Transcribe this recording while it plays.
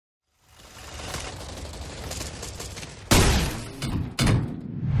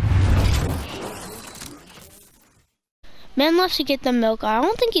Man left to get the milk. I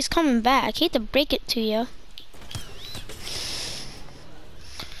don't think he's coming back. Hate to break it to you.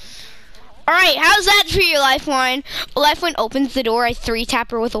 Alright, how's that for your lifeline? Lifeline opens the door. I 3-tap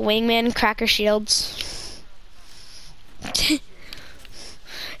her with a wingman and crack her shields.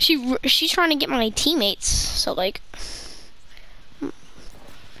 She's trying to get my teammates. So like,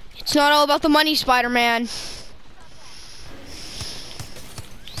 it's not all about the money, Spider-Man.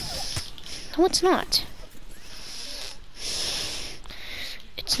 No, it's not.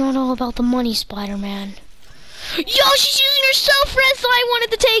 It's not all about the money, Spider-Man. Yo, she's using her self-res that I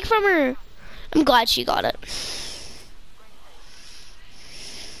wanted to take from her. I'm glad she got it.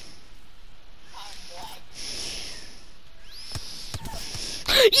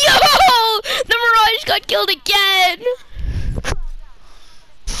 Yo! The Mirage got killed again!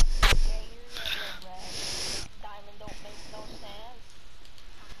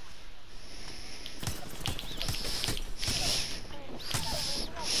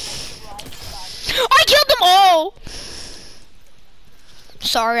 I killed them all!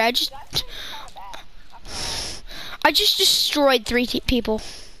 Sorry, I just destroyed 3 people.